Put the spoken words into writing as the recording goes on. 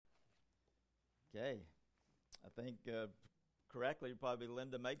Okay. I think correctly, probably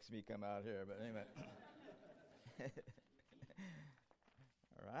Linda makes me come out here, but anyway.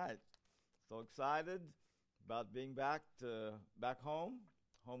 All right. So excited about being back home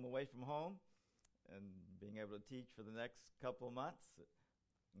away from home, and being able to teach for the next couple of months,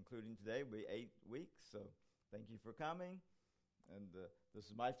 including today, will be 8 weeks. So thank you for coming. And this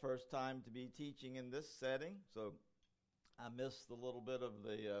is my first time to be teaching in this setting, so I missed a little bit of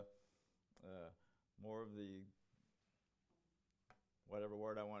the more of the whatever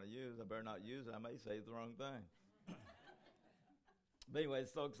word I want to use. I better not use it. I may say the wrong thing. But anyway,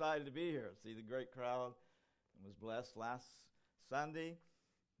 so excited to be here. See the great crowd. I was blessed last Sunday.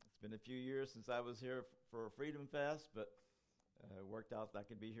 It's been a few years since I was here for Freedom Fest, but it worked out that I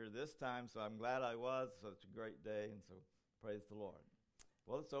could be here this time, so I'm glad I was. Such a great day, and so praise the Lord.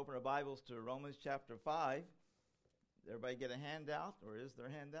 Well, let's open our Bibles to Romans chapter 5. Everybody get a handout, or is there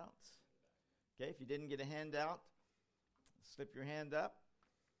handouts? Okay, if you didn't get a handout, slip your hand up,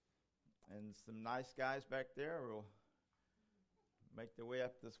 and some nice guys back there will make their way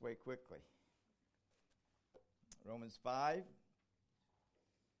up this way quickly. Romans 5,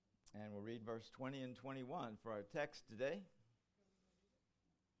 and we'll read verse 20 and 21 for our text today.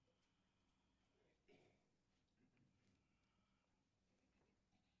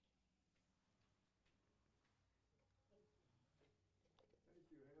 Thank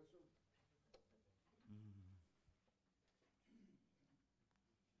you, handsome.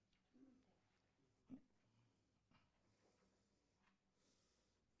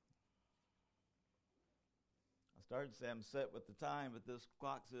 I started to say I'm set with the time, but this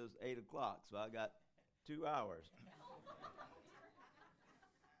clock says 8 o'clock, so I got 2 hours.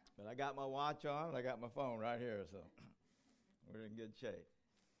 But I got my watch on, and I got my phone right here, so we're in good shape.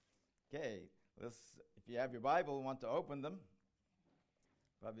 Okay, if you have your Bible and want to open them,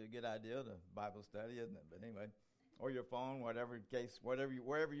 probably a good idea to Bible study, isn't it? But anyway, or your phone, wherever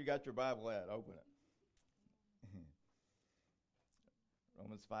you got your Bible at, open it.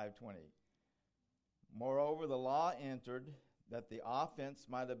 Romans 5:20. Moreover, the law entered that the offense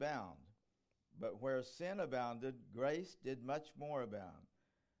might abound. But where sin abounded, grace did much more abound.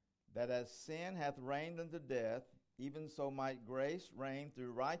 That as sin hath reigned unto death, even so might grace reign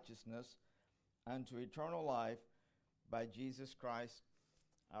through righteousness unto eternal life by Jesus Christ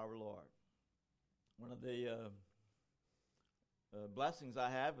our Lord. One of the blessings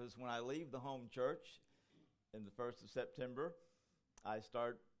I have is when I leave the home church in the 1st of September, I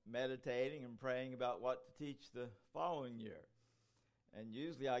start meditating and praying about what to teach the following year. And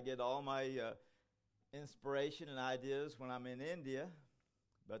usually I get all my inspiration and ideas when I'm in India,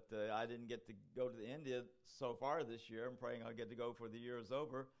 but I didn't get to go to India so far this year. I'm praying I'll get to go before the year is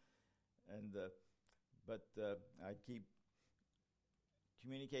over. And but I keep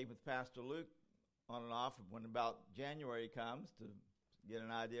communicating with Pastor Luke on and off when about January comes to get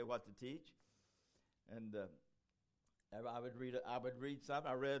an idea of what to teach. And I would read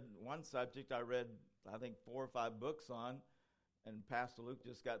something. I read one subject. I read, I think, 4 or 5 books on, and Pastor Luke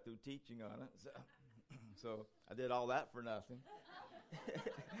just got through teaching on it. So I did all that for nothing.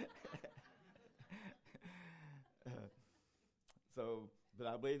 But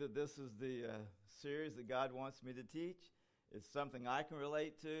I believe that this is the series that God wants me to teach. It's something I can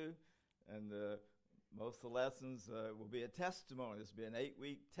relate to, and most of the lessons will be a testimony. This will be an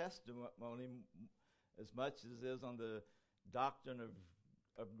 8-week testimony, as much as it is on the doctrine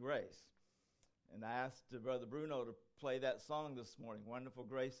of grace. And I asked Brother Bruno to play that song this morning, Wonderful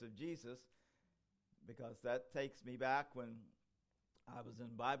Grace of Jesus, because that takes me back when I was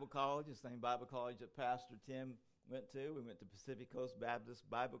in Bible college, the same Bible college that Pastor Tim went to. We went to Pacific Coast Baptist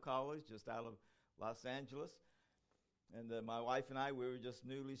Bible College just out of Los Angeles. And my wife and I, we were just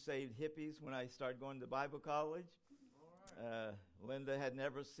newly saved hippies when I started going to Bible college. Linda had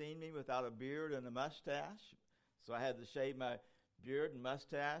never seen me without a beard and a mustache, so I had to shave my beard and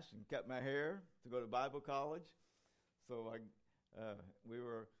mustache and cut my hair to go to Bible college. So we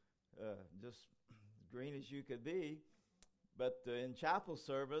were just green as you could be. But in chapel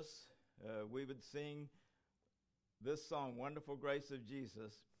service, we would sing this song, Wonderful Grace of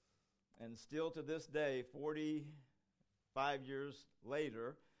Jesus. And still to this day, 45 years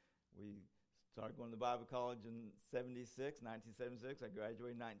later, we started going to Bible college in 1976. I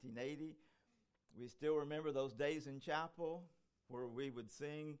graduated in 1980. We still remember those days in chapel where we would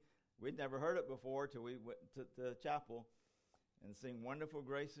sing. We'd never heard it before till we went to the chapel and sing Wonderful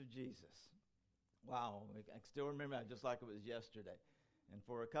Grace of Jesus. Wow, I still remember that just like it was yesterday. And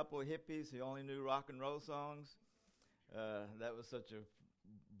for a couple of hippies who only knew rock and roll songs, that was such a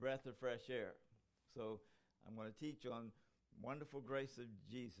breath of fresh air. So I'm going to teach on wonderful grace of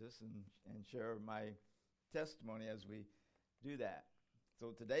Jesus and share my testimony as we do that.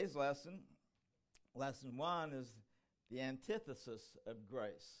 So today's lesson 1, is the antithesis of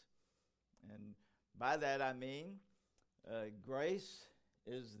grace. And by that I mean grace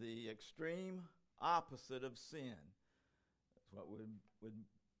is the extreme opposite of sin. That's what we would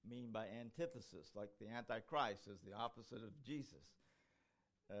mean by antithesis, like the Antichrist is the opposite of Jesus.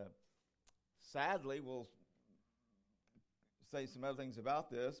 Sadly, we'll say some other things about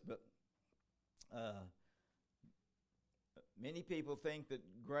this, but many people think that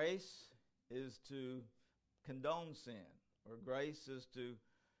grace is to condone sin, or grace is to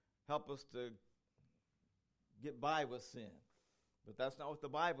help us to get by with sin. But that's not what the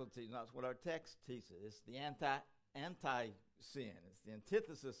Bible teaches. That's what our text teaches. It's the anti-sin. It's the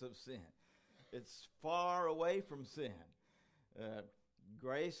antithesis of sin. It's far away from sin.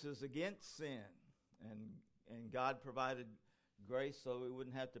 Grace is against sin, and God provided grace so we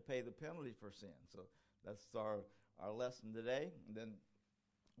wouldn't have to pay the penalty for sin. So that's our lesson today. And then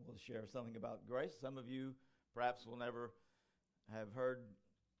we'll share something about grace. Some of you perhaps will never have heard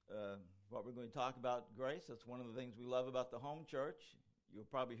what we're going to talk about grace. That's one of the things we love about the home church. You'll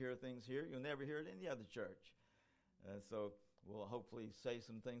probably hear things here you'll never hear at any other church. So we'll hopefully say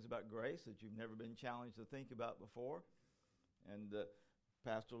some things about grace that you've never been challenged to think about before. And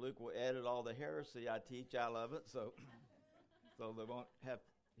Pastor Luke will edit all the heresy I teach out of it, so they won't have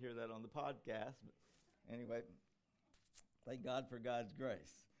to hear that on the podcast. But anyway, thank God for God's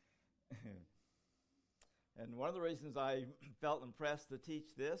grace. And one of the reasons I felt impressed to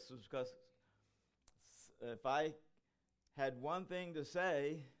teach this was because if I had one thing to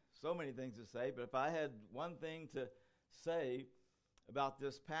say, so many things to say, but if I had one thing to say about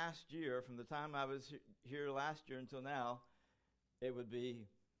this past year, from the time I was here last year until now, it would be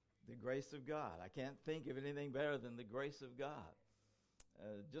the grace of God. I can't think of anything better than the grace of God.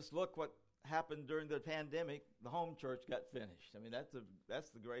 Just look what happened during the pandemic. The home church got finished. I mean, that's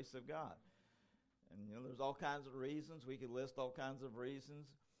the grace of God. And, there's all kinds of reasons. We could list all kinds of reasons.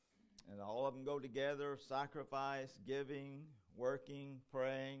 And all of them go together: sacrifice, giving, working,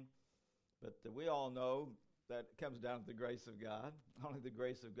 praying. But we all know that it comes down to the grace of God. Only the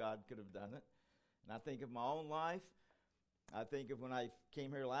grace of God could have done it. And I think of my own life. I think of when I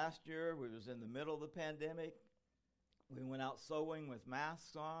came here last year, we was in the middle of the pandemic. We went out sowing with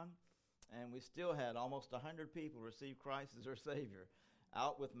masks on, and we still had almost 100 people receive Christ as their Savior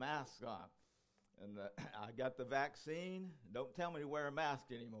out with masks on. And I got the vaccine. Don't tell me to wear a mask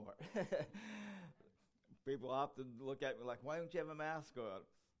anymore. People often look at me like, why don't you have a mask on?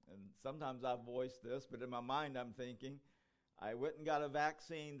 And sometimes I voice this, but in my mind I'm thinking, I went and got a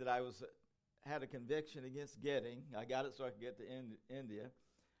vaccine that I had a conviction against getting. I got it so I could get to India.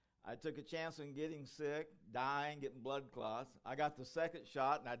 I took a chance on getting sick, dying, getting blood clots. I got the second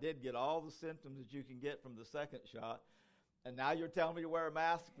shot, and I did get all the symptoms that you can get from the second shot. And now you're telling me to wear a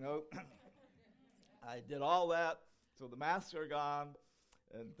mask? No. I did all that, so the masks are gone,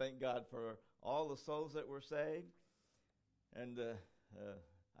 and thank God for all the souls that were saved. And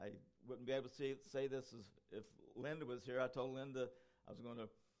I wouldn't be able to say this if Linda was here. I told Linda I was going to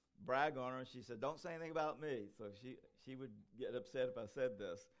brag on her, and she said, don't say anything about me. So she would get upset if I said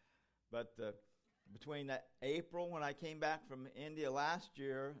this. But between that April, when I came back from India last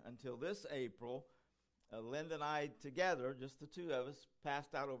year, until this April, Linda and I together, just the two of us,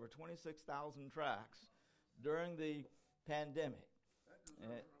 passed out over 26,000 tracts during the pandemic.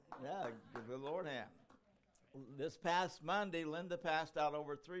 Yeah, the Lord have. This past Monday, Linda passed out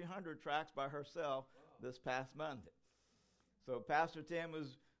over 300 tracts by herself this past Monday. So Pastor Tim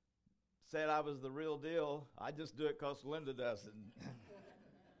said I was the real deal. I just do it because Linda does it.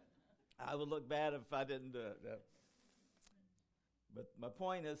 I would look bad if I didn't do it. But my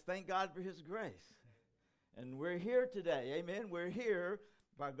point is, thank God for His grace. And we're here today. Amen. We're here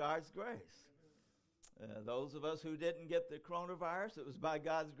by God's grace. Those of us who didn't get the coronavirus, it was by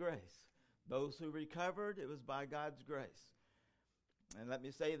God's grace. Those who recovered, it was by God's grace. And let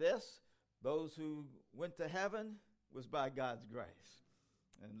me say this, those who went to heaven was by God's grace.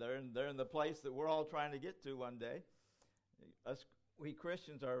 And they're in the place that we're all trying to get to one day. We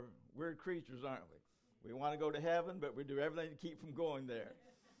Christians are weird creatures, aren't we? We want to go to heaven, but we do everything to keep from going there.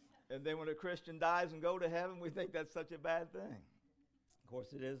 And then when a Christian dies and go to heaven, we think that's such a bad thing. Of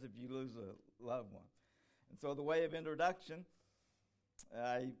course it is if you lose a loved one. And so the way of introduction,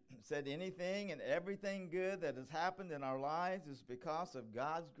 I said anything and everything good that has happened in our lives is because of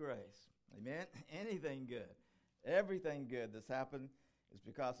God's grace. Amen? Anything good. Everything good that's happened is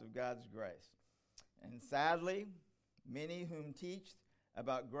because of God's grace. And sadly, many whom teach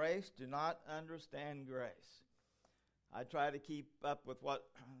about grace do not understand grace. I try to keep up with what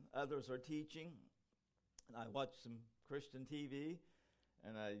others are teaching. And I watch some Christian TV,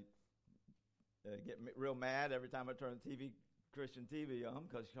 and I get real mad every time I turn the Christian TV on,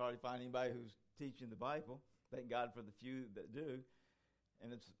 because you hardly find anybody who's teaching the Bible. Thank God for the few that do.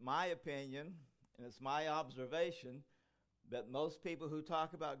 And it's my opinion, and it's my observation, that most people who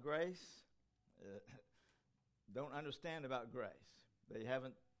talk about grace don't understand about grace. They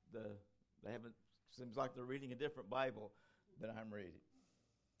haven't. Seems like they're reading a different Bible than I'm reading.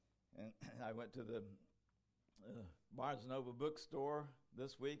 And I went to the Barnes & Noble bookstore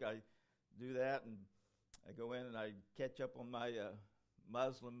this week. I do that, and I go in and I catch up on my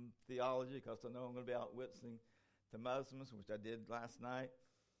Muslim theology, because I know I'm going to be out witnessing to Muslims, which I did last night.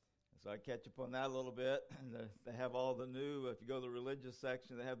 So I catch up on that a little bit. And they have all the new, if you go to the religious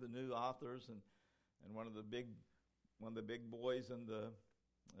section, they have the new authors, and one of the big boys in the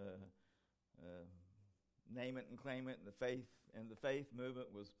name it and claim it and the faith movement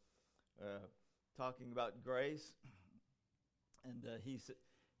was talking about grace, and he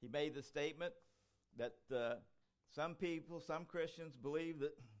made the statement that some Christians believe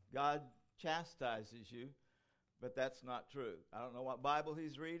that God chastises you, but that's not true. I don't know what Bible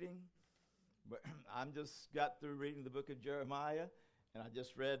he's reading, but I'm just got through reading the book of Jeremiah, and I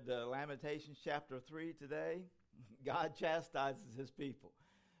just read Lamentations chapter 3 today. God chastises his people.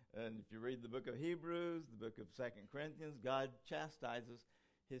 And if you read the book of Hebrews, the book of 2 Corinthians, God chastises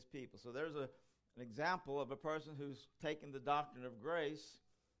his people. So there's an example of a person who's taken the doctrine of grace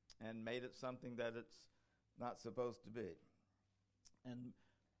and made it something that it's not supposed to be. And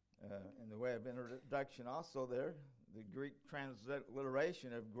in the way of introduction also there, the Greek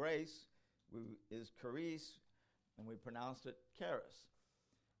transliteration of grace is charis, and we pronounced it charis.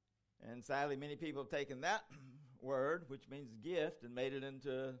 And sadly, many people have taken that word, which means gift, and made it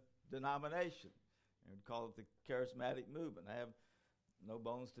into denomination. And we call it the charismatic movement. I have no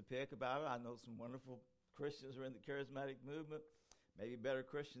bones to pick about it. I know some wonderful Christians who are in the charismatic movement, maybe better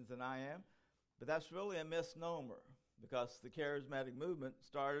Christians than I am. But that's really a misnomer, because the charismatic movement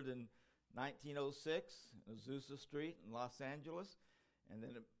started in 1906 in Azusa Street in Los Angeles, and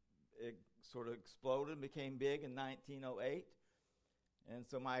then it sort of exploded and became big in 1908. And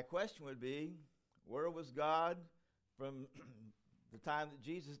so my question would be, where was God from the time that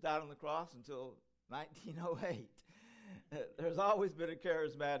Jesus died on the cross until 1908? There's always been a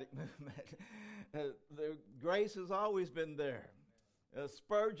charismatic movement. The grace has always been there.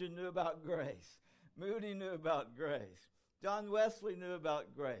 Spurgeon knew about grace. Moody knew about grace. John Wesley knew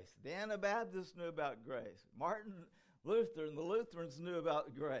about grace. The Anabaptists knew about grace. Martin Luther and the Lutherans knew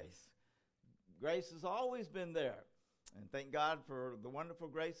about grace. Grace has always been there. And thank God for the wonderful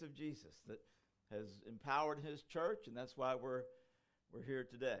grace of Jesus that has empowered his church, and that's why we're here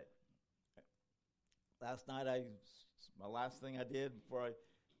today. Last night, my last thing I did before I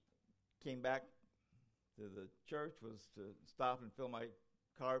came back to the church was to stop and fill my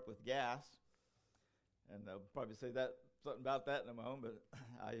car up with gas. And I'll probably say something about that in a moment, but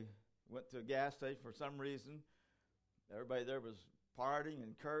I went to a gas station for some reason. Everybody there was partying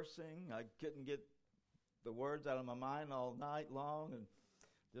and cursing. I couldn't get the words out of my mind all night long, and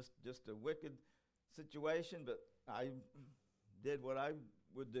just a wicked situation. But I did what I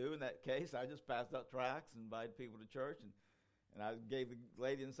would do in that case. I just passed out tracts and invited people to church, and I gave the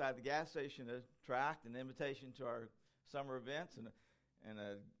lady inside the gas station a tract, an invitation to our summer events, and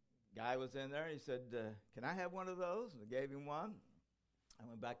a guy was in there, and he said, can I have one of those? And I gave him one. I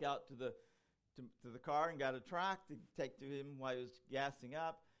went back out to the car and got a tract to take to him while he was gassing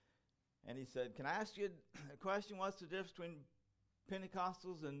up. And he said, can I ask you a question? What's the difference between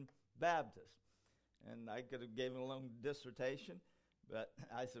Pentecostals and Baptists? And I could have given a long dissertation, but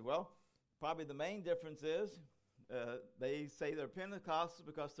I said, well, probably the main difference is they say they're Pentecostals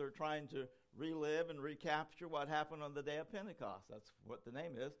because they're trying to relive and recapture what happened on the day of Pentecost. That's what the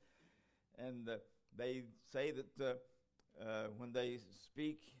name is. And they say that when they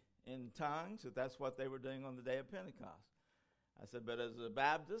speak in tongues, that's what they were doing on the day of Pentecost. I said, but as a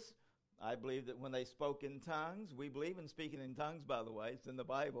Baptist, I believe that when they spoke in tongues, we believe in speaking in tongues, by the way. It's in the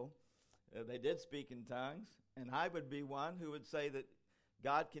Bible. They did speak in tongues. And I would be one who would say that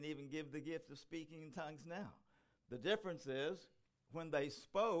God can even give the gift of speaking in tongues now. The difference is when they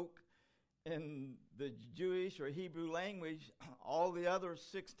spoke in the Jewish or Hebrew language, all the other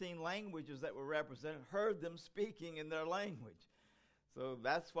 16 languages that were represented heard them speaking in their language. So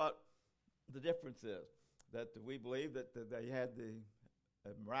that's what the difference is, that we believe that they had the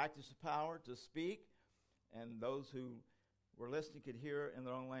miraculous power to speak, and those who were listening could hear in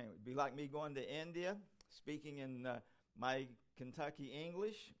their own language. It'd be like me going to India, speaking in my Kentucky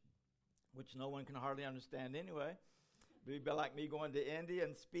English, which no one can hardly understand anyway. It'd be like me going to India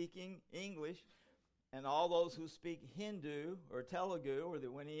and speaking English, and all those who speak Hindu or Telugu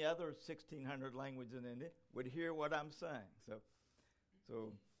or any other 1,600 language in India would hear what I'm saying.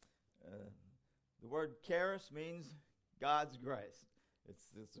 So the word charis means God's grace.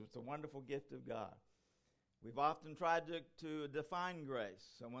 It's a wonderful gift of God. We've often tried to define grace.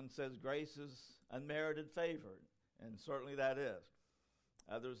 Someone says grace is unmerited favor, and certainly that is.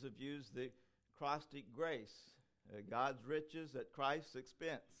 Others have used the acrostic grace, God's riches at Christ's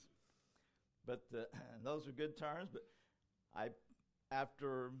expense. But those are good terms. But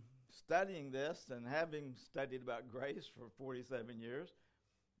after studying this and having studied about grace for 47 years,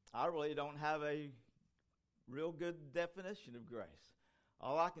 I really don't have a real good definition of grace.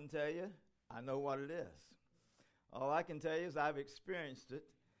 All I can tell you, I know what it is. All I can tell you is I've experienced it.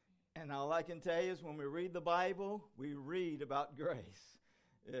 And all I can tell you is when we read the Bible, we read about grace.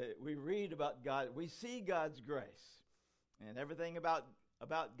 We read about God. We see God's grace. And everything about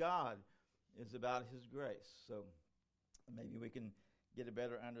God is about his grace. So maybe we can get a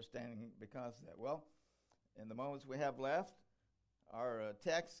better understanding because of that. Well, in the moments we have left, our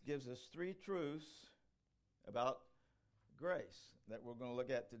text gives us 3 truths about grace that we're going to look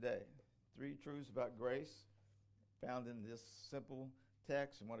at today. 3 truths about grace found in this simple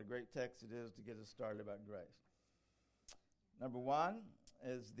text, and what a great text it is to get us started about grace. Number 1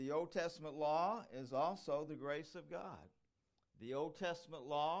 is the Old Testament law is also the grace of God. The Old Testament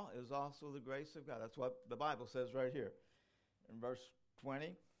law is also the grace of God. That's what the Bible says right here. In verse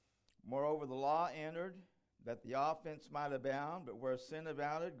 20, moreover, the law entered that the offense might abound, but where sin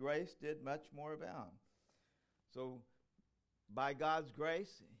abounded, grace did much more abound. So by God's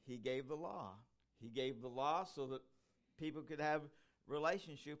grace, he gave the law. He gave the law so that people could have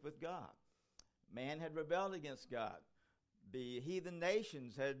relationship with God. Man had rebelled against God. The heathen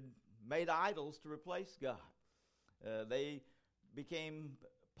nations had made idols to replace God. They became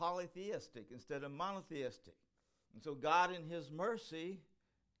polytheistic instead of monotheistic. And so God in his mercy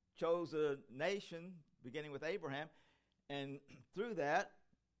chose a nation beginning with Abraham, and through that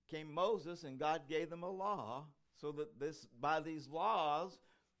came Moses, and God gave them a law so that by these laws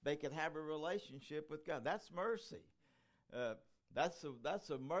they could have a relationship with God. That's mercy. That's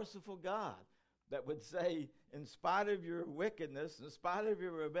a merciful God that would say, in spite of your wickedness, in spite of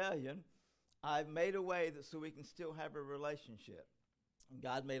your rebellion, I've made a way so we can still have a relationship. And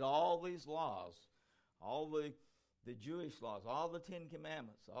God made all these laws, all the Jewish laws, all the 10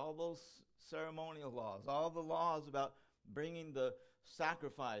 Commandments, all those ceremonial laws, all the laws about bringing the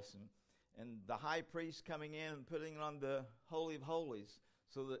sacrifice and the high priest coming in and putting it on the Holy of Holies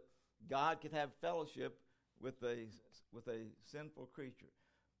so that God could have fellowship with a sinful creature.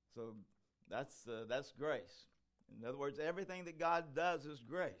 So that's grace. In other words, everything that God does is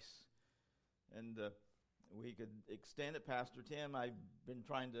grace. And we could extend it. Pastor Tim, I've been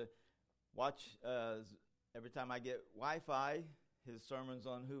trying to watch every time I get Wi-Fi, his sermons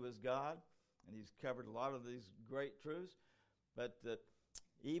on who is God, and he's covered a lot of these great truths. But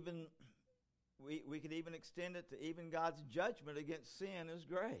even we could even extend it to even God's judgment against sin is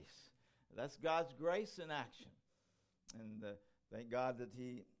grace. That's God's grace in action, and thank God that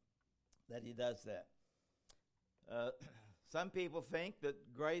he does that. Some people think that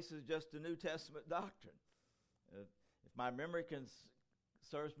grace is just a New Testament doctrine. If my memory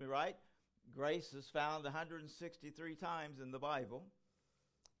serves me right, grace is found 163 times in the Bible,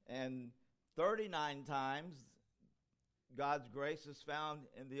 and 39 times God's grace is found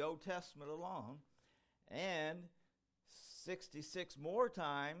in the Old Testament alone, and 66 more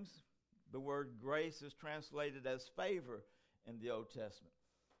times the word grace is translated as favor in the Old Testament.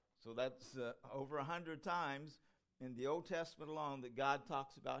 So that's over 100 times in the Old Testament alone that God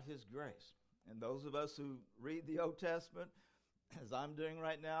talks about his grace. And those of us who read the Old Testament, as I'm doing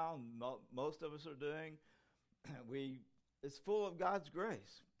right now, and most of us are doing, it's full of God's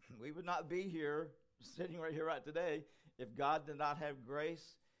grace. We would not be here, sitting right here right today, if God did not have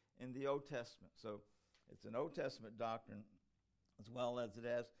grace in the Old Testament. So it's an Old Testament doctrine as well as it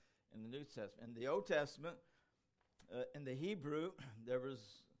is in the New Testament. In the Old Testament, in the Hebrew, there was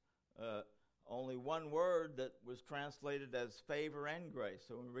only one word that was translated as favor and grace.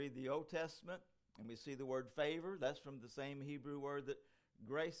 So when we read the Old Testament and we see the word favor, that's from the same Hebrew word that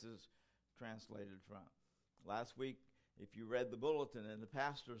grace is translated from. Last week, if you read the bulletin and the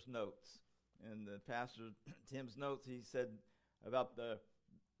pastor's notes, in the pastor Tim's notes, he said about the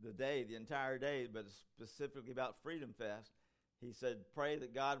day, the entire day, but specifically about Freedom Fest, he said, pray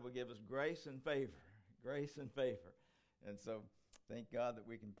that God will give us grace and favor, grace and favor. And so thank God that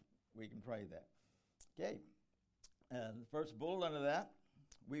we can pray that. Okay, and the first bullet under that,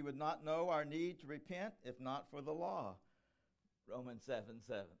 we would not know our need to repent if not for the law. Romans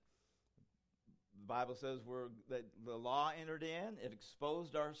 7:7. The Bible says that the law entered in, it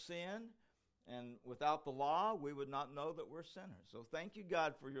exposed our sin, and without the law, we would not know that we're sinners. So thank you,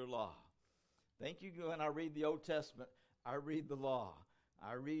 God, for your law. Thank you. When I read the Old Testament, I read the law.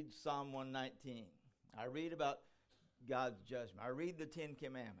 I read Psalm 119. I read about God's judgment. I read the Ten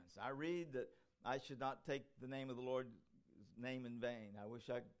Commandments. I read that I should not take the name of the Lord's name in vain. I wish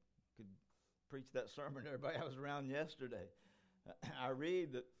I could preach that sermon to everybody I was around yesterday. I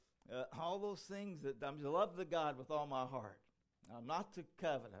read that all those things, that I'm to love the God with all my heart. I'm not to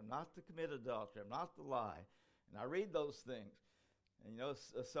covet. I'm not to commit adultery. I'm not to lie. And I read those things. And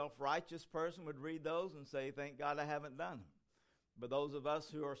a self-righteous person would read those and say, thank God I haven't done them. But those of us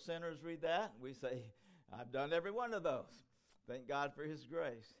who are sinners read that, and we say, I've done every one of those. Thank God for his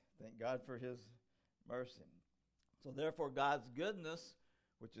grace. Thank God for his mercy. So therefore, God's goodness,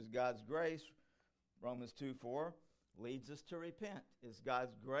 which is God's grace, Romans 2:4, leads us to repent. It's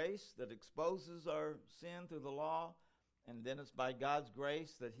God's grace that exposes our sin through the law, and then it's by God's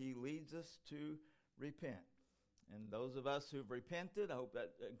grace that he leads us to repent. And those of us who've repented, I hope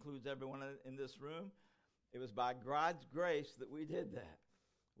that includes everyone in this room, it was by God's grace that we did that.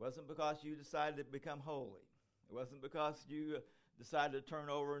 It wasn't because you decided to become holy. It wasn't because you decided to turn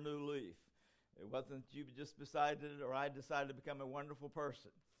over a new leaf. It wasn't you just decided, or I decided to become a wonderful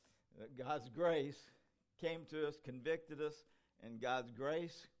person. God's grace came to us, convicted us, and God's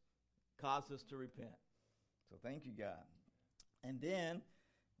grace caused us to repent. So thank you, God. And then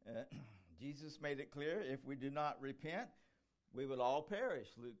Jesus made it clear, if we do not repent, we will all perish,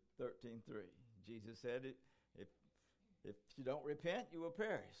 Luke 13:3. Jesus said, if you don't repent, you will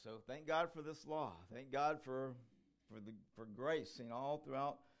perish. So thank God for this law. Thank God for grace seen all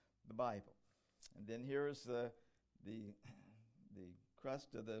throughout the Bible. And then here's the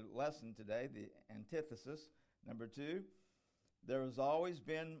crust of the lesson today, the antithesis. Number 2, there has always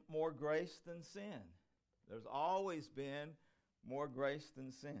been more grace than sin. There's always been more grace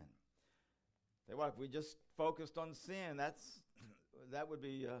than sin. Say, well, if we just focused on sin, that would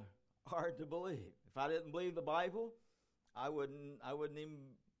be hard to believe. If I didn't believe the Bible, I wouldn't even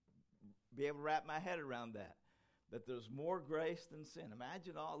be able to wrap my head around that. That there's more grace than sin.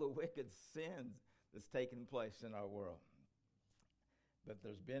 Imagine all the wicked sins that's taken place in our world. But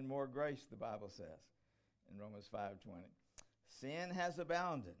there's been more grace, the Bible says in Romans 5:20. Sin has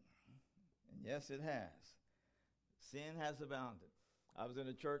abounded. And yes, it has. Sin has abounded. I was in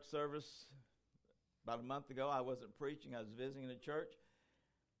a church service about a month ago. I wasn't preaching. I was visiting a church.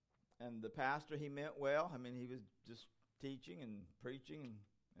 And the pastor, he meant well. I mean, he was just teaching and preaching,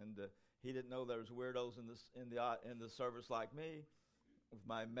 and he didn't know there was weirdos in the service like me with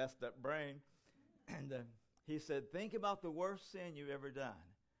my messed up brain. And he said, think about the worst sin you've ever done.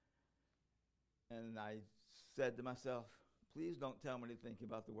 And I said to myself, please don't tell me to think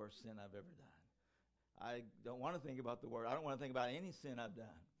about the worst sin I've ever done. I don't want to think about the worst. I don't want to think about any sin I've done.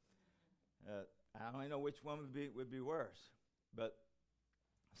 I only know which one would be worse. But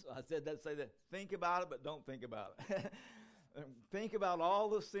so I said that. Say that. Think about it, but don't think about it. Think about all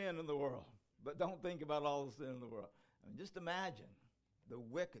the sin in the world, but don't think about all the sin in the world. I mean, just imagine the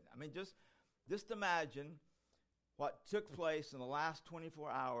wicked. I mean, just imagine what took place in the last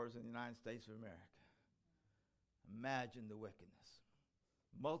 24 hours in the United States of America. Imagine the wickedness.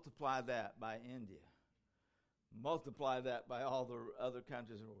 Multiply that by India. Multiply that by all the other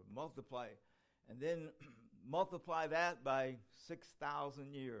countries in the world. Multiply, and then multiply that by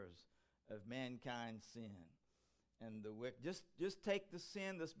 6,000 years of mankind's sin. And the wicked. Just take the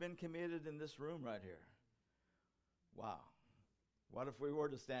sin that's been committed in this room right here. Wow. What if we were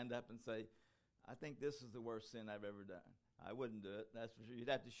to stand up and say, I think this is the worst sin I've ever done? I wouldn't do it, that's for sure. You'd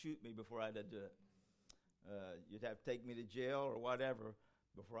have to shoot me before I'd do it. You'd have to take me to jail or whatever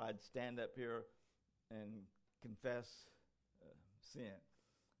before I'd stand up here and confess sin.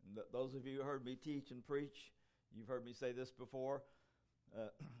 And those of you who heard me teach and preach, you've heard me say this before.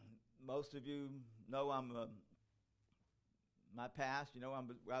 Most of you know my past. You know,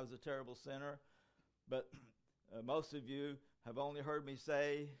 I was a terrible sinner. But most of you have only heard me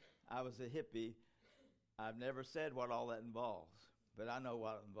say I was a hippie. I've never said what all that involves, but I know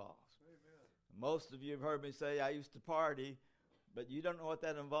what it involves. Amen. Most of you have heard me say I used to party, but you don't know what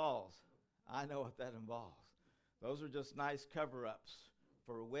that involves. I know what that involves. Those are just nice cover-ups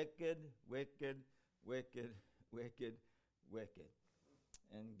for wicked, wicked, wicked, wicked, wicked.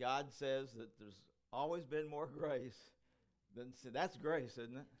 And God says that there's always been more grace than sin. That's grace,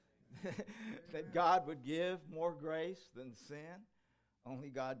 isn't it? That God would give more grace than sin. Only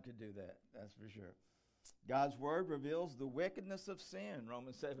God could do that, that's for sure. God's word reveals the wickedness of sin,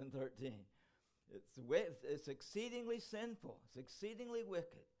 Romans 7:13. It's exceedingly sinful. It's exceedingly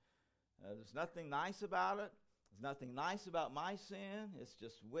wicked. There's nothing nice about it. There's nothing nice about my sin. It's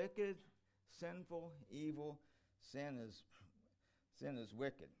just wicked, sinful, evil. Sin is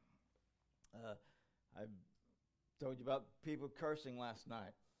wicked. I told you about people cursing last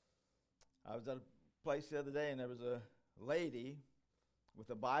night. I was at a place the other day, and there was a lady with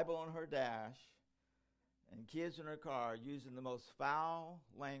a Bible on her dash and kids in her car using the most foul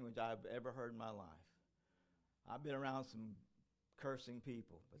language I've ever heard in my life. I've been around some cursing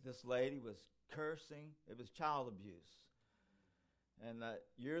people, but this lady was cursing. It was child abuse. And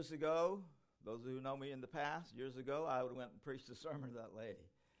years ago, those who know me in the past, years ago, I would have went and preached a sermon to that lady.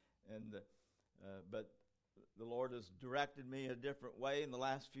 But the Lord has directed me a different way in the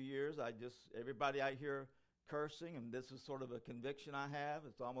last few years. Everybody I hear cursing, and this is sort of a conviction I have.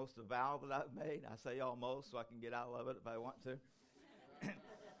 It's almost a vow that I've made. I say almost so I can get out of it if I want to.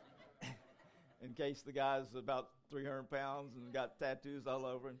 In case the guy's about 300 pounds and got tattoos all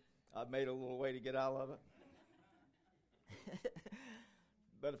over him, I've made a little way to get out of it.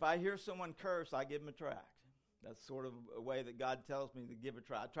 But if I hear someone curse, I give them a tract. That's sort of a way that God tells me to give a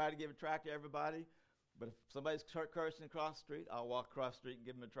tract. I try to give a tract to everybody, but if somebody's cursing across the street, I'll walk across the street and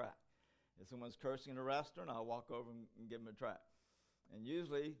give them a tract. If someone's cursing in a restaurant, I'll walk over and give them a tract. And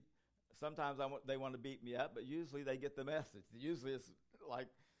usually, sometimes they want to beat me up, but usually they get the message. Usually it's like,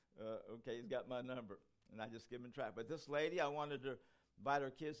 okay, he's got my number, and I just give him a tract. But this lady, I wanted to invite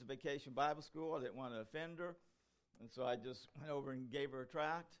her kids to Vacation Bible School. I didn't want to offend her, and so I just went over and gave her a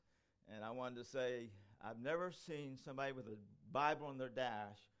tract, and I wanted to say, I've never seen somebody with a Bible on their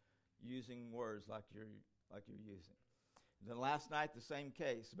dash using words like you're using. And then last night, the same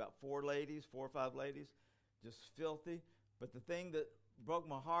case, about 4 or 5 ladies, just filthy. But the thing that broke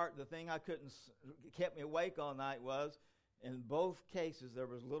my heart, the thing kept me awake all night was, in both cases, there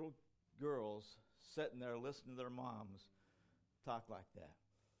was little girls sitting there listening to their moms talk like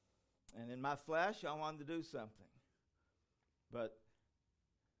that. And in my flesh, I wanted to do something. But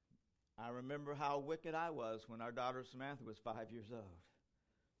I remember how wicked I was when our daughter Samantha was 5 years old.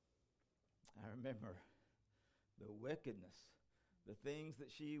 I remember the wickedness, the things that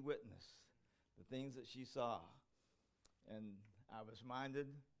she witnessed, the things that she saw. And I was reminded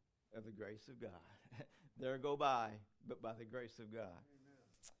of the grace of God. There go by, but by the grace of God. Amen.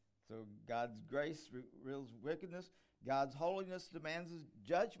 So God's grace reveals wickedness. God's holiness demands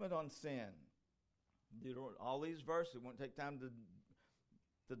judgment on sin. All these verses, it won't take time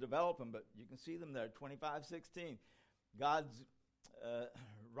to develop them, but you can see them there, 25:16. God's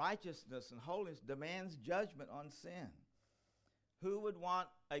righteousness and holiness demands judgment on sin. Who would want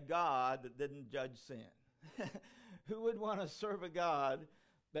a God that didn't judge sin? Who would want to serve a God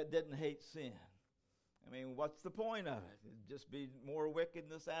that didn't hate sin? I mean, what's the point of it? It'd just be more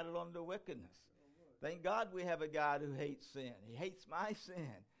wickedness added on to wickedness. Thank God we have a God who hates sin. He hates my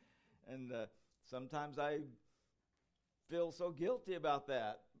sin. And sometimes I feel so guilty about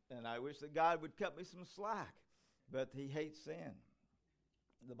that, and I wish that God would cut me some slack. But he hates sin,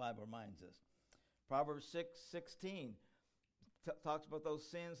 the Bible reminds us. Proverbs 6:16 talks about those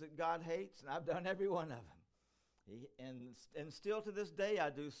sins that God hates, and I've done every one of them. And still to this day,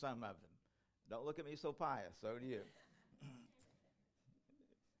 I do some of them. Don't look at me so pious, so do you.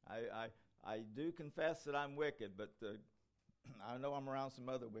 I do confess that I'm wicked, but I know I'm around some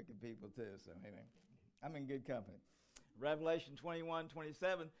other wicked people too, so anyway, I'm in good company. Revelation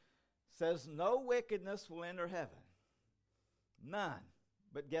 21:27 says, no wickedness will enter heaven. None.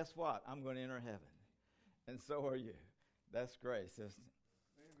 But guess what? I'm going to enter heaven. And so are you. That's grace, isn't it?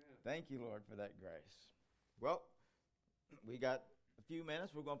 Amen. Thank you, Lord, for that grace. Well, we got a few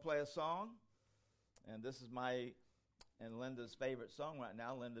minutes. We're going to play a song. And this is my and Linda's favorite song right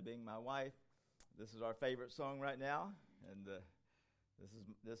now, Linda being my wife. This is our favorite song right now. And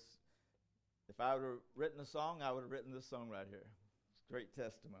if I would have written a song, I would have written this song right here. It's a great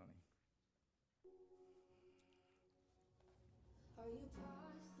testimony. Are you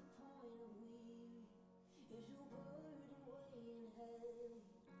past the point of weary? Is your burden weighing heavy?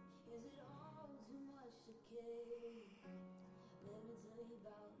 Is it all too much to carry? Let me tell you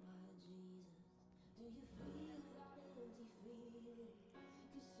about my Jesus. Do you feel that empty feeling?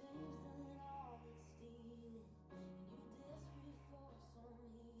 'Cause shame's done all it's stealing, and you're desperate for some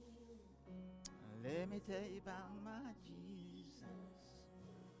healing. Let me tell you about my Jesus.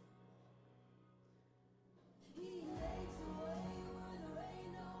 He makes a way where there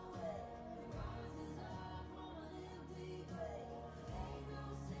ain't no way. He rises up from an empty grave. Ain't no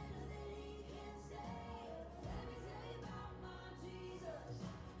sinner that he can save. Let me tell you about my Jesus.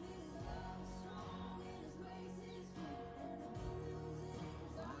 His love is strong and his grace is free. And the good news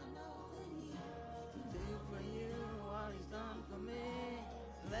is I know that he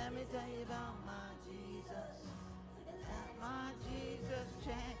Let me tell you about my Jesus. Let my Jesus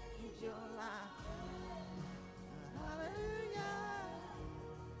change your life. Hallelujah.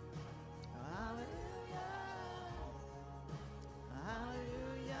 Hallelujah.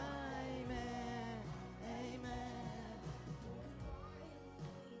 Hallelujah. Amen. Amen.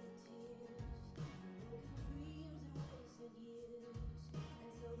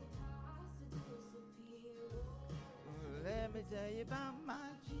 Let me tell you about my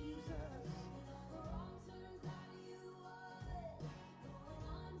Jesus.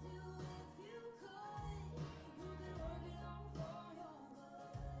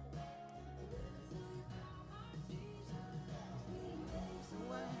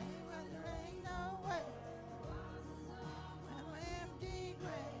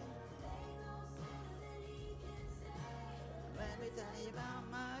 Tell you about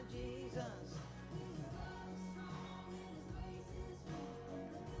my Jesus.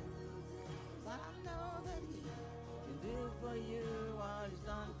 I know that he can do for you what he's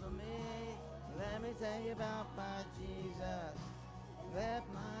done for me. Let me tell you about my Jesus. Let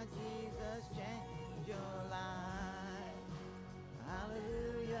my Jesus change your life.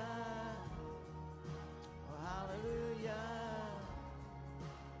 Hallelujah. Oh, hallelujah.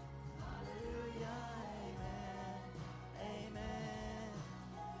 Hallelujah. Amen. Amen.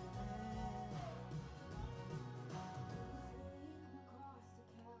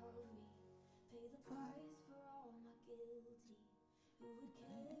 Pay the price for all my guilty. Who would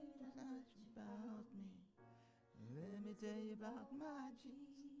care that much about me? Let me tell you about my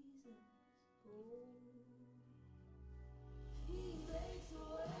Jesus. Oh. He makes a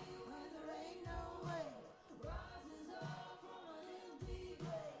way where there ain't no way. Rises up from an empty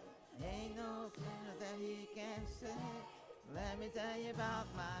grave. Ain't no sinner that he can save. Let me tell you about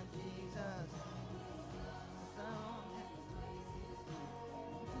my Jesus. So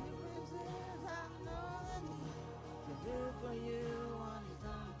I know that he can do for you what he's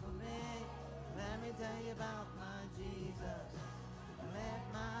done for me. Let me tell you about my Jesus. Let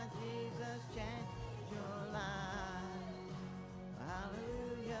my Jesus change your life.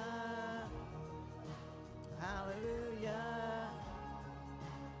 Hallelujah. Hallelujah.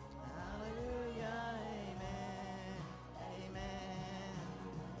 Hallelujah. Amen. Amen.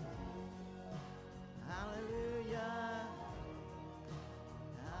 Hallelujah.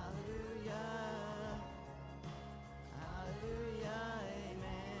 Hallelujah. Hallelujah.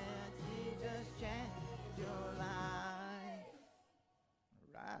 Amen. Jesus changed your life.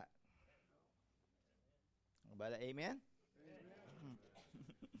 All right. About an amen?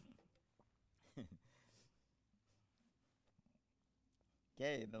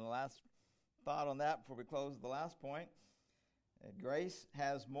 Okay, then the last thought on that before we close the last point. Grace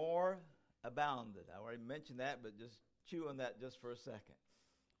has more abounded. I already mentioned that, but just chew on that just for a second.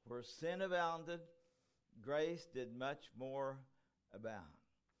 Where sin abounded, grace did much more abound.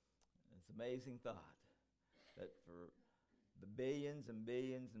 It's an amazing thought that for the billions and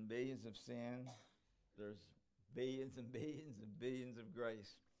billions and billions of sin, there's billions and billions and billions of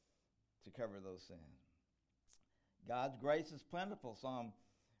grace to cover those sins. God's grace is plentiful, Psalm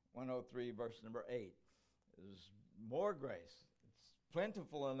 103, verse number 8. There's more grace. It's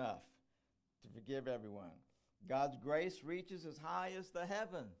plentiful enough to forgive everyone. God's grace reaches as high as the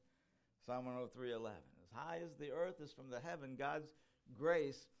heaven, Psalm 103:11. As high as the earth is from the heaven, God's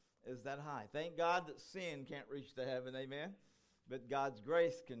grace is that high. Thank God that sin can't reach the heaven, amen? But God's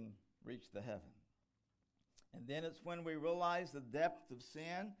grace can reach the heaven. And then it's when we realize the depth of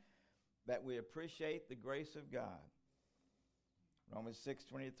sin that we appreciate the grace of God. Romans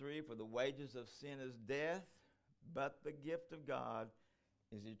 6:23, for the wages of sin is death, but the gift of God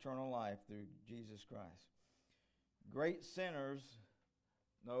is eternal life through Jesus Christ. Great sinners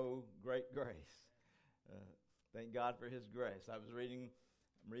know great grace. Thank God for his grace. I'm reading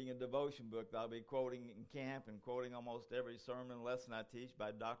a devotion book that I'll be quoting in camp and quoting almost every sermon and lesson I teach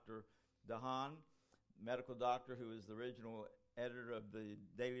by Dr. DeHaan, medical doctor who is the original editor of the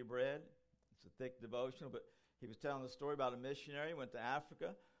Daily Bread. It's a thick devotional, but he was telling the story about a missionary, went to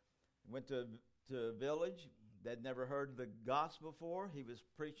Africa, went to a village that never heard the gospel before. He was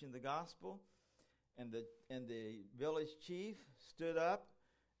preaching the gospel, and the village chief stood up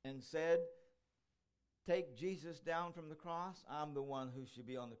and said, take Jesus down from the cross. I'm the one who should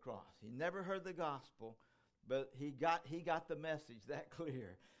be on the cross. He never heard the gospel, but he got the message that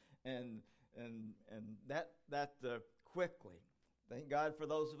clear, and that quickly. Thank God for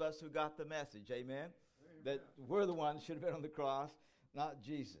those of us who got the message. Amen. That we're the ones who should have been on the cross, not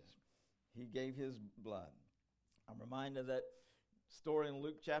Jesus. He gave his blood. I'm reminded of that story in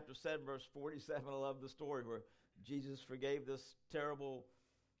Luke chapter 7, verse 47. I love the story where Jesus forgave this terrible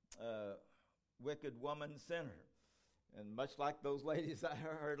wicked woman sinner. And much like those ladies I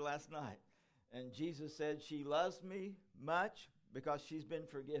heard last night. And Jesus said, she loves me much because she's been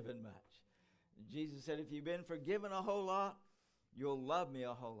forgiven much. And Jesus said, if you've been forgiven a whole lot, you'll love me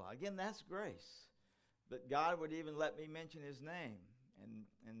a whole lot. Again, that's grace. That God would even let me mention his name.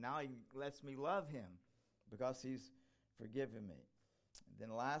 And now he lets me love him because he's forgiven me. And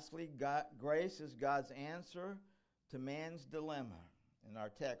then lastly, grace is God's answer to man's dilemma. In our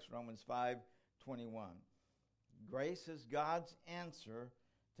text, Romans 5:21. Grace is God's answer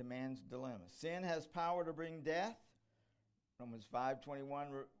to man's dilemma. Sin has power to bring death. Romans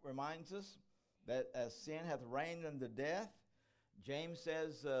 5:21 reminds us that as sin hath reigned unto death, James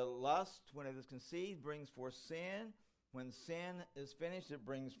says lust, when it is conceived, brings forth sin. When sin is finished, it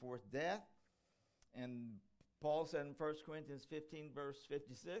brings forth death. And Paul said in 1 Corinthians 15, verse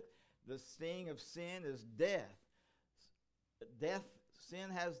 56, the sting of sin is death. Sin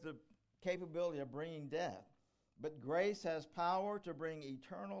has the capability of bringing death. But grace has power to bring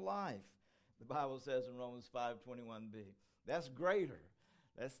eternal life, the Bible says in Romans 5:21b. That's greater.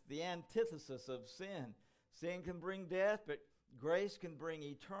 That's the antithesis of sin. Sin can bring death, but grace can bring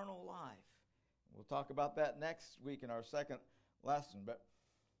eternal life. We'll talk about that next week in our second lesson. But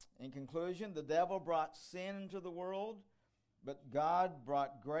in conclusion, the devil brought sin into the world, but God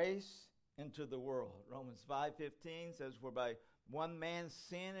brought grace into the world. Romans 5:15 says, whereby one man's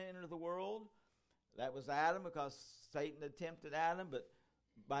sin entered the world. That was Adam, because Satan had tempted Adam, but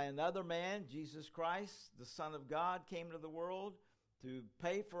by another man, Jesus Christ, the Son of God, came to the world to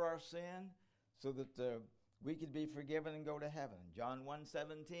pay for our sin so that we could be forgiven and go to heaven. John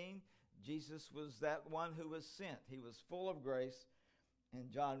 1:17, Jesus was that one who was sent. He was full of grace. In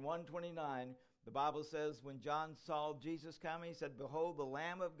John 1:29, the Bible says, when John saw Jesus coming, he said, behold, the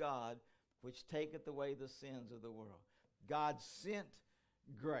Lamb of God, which taketh away the sins of the world. God sent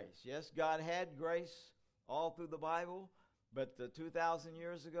grace. Yes, God had grace all through the Bible, but 2,000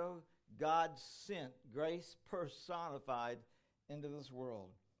 years ago, God sent grace personified into this world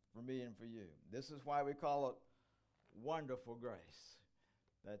for me and for you. This is why we call it wonderful grace,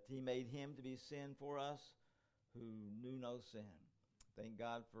 that he made him to be sin for us who knew no sin. Thank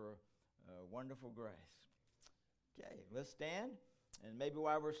God for wonderful grace. Okay, let's stand. And maybe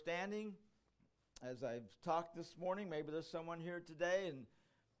while we're standing, as I've talked this morning, maybe there's someone here today and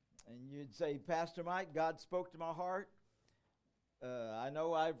you'd say, Pastor Mike, God spoke to my heart. I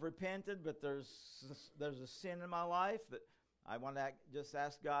know I've repented, but there's a sin in my life that I want to just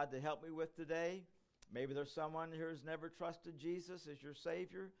ask God to help me with today. Maybe there's someone here who's never trusted Jesus as your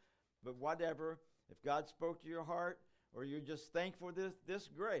Savior, but whatever, if God spoke to your heart or you're just thankful for this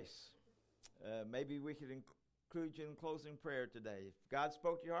grace, maybe we could include you in closing prayer today. If God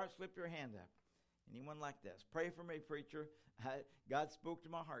spoke to your heart, slip your hand up. Anyone like this? Pray for me, preacher. God spoke to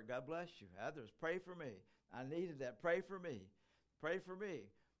my heart. God bless you. Others, pray for me. I needed that. Pray for me. Pray for me.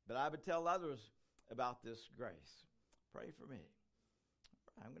 But I would tell others about this grace. Pray for me.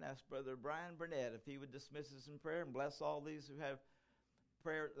 I'm going to ask Brother Brian Burnett if he would dismiss us in prayer and bless all these who have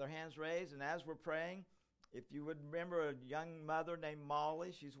their hands raised. And as we're praying, if you would remember a young mother named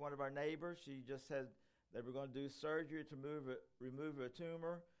Molly. She's one of our neighbors. She just said they were going to do surgery to remove a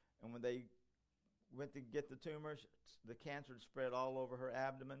tumor. And when they went to get the tumor, the cancer spread all over her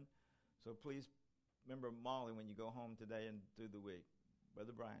abdomen. So please remember Molly when you go home today and through the week.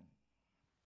 Brother Brian.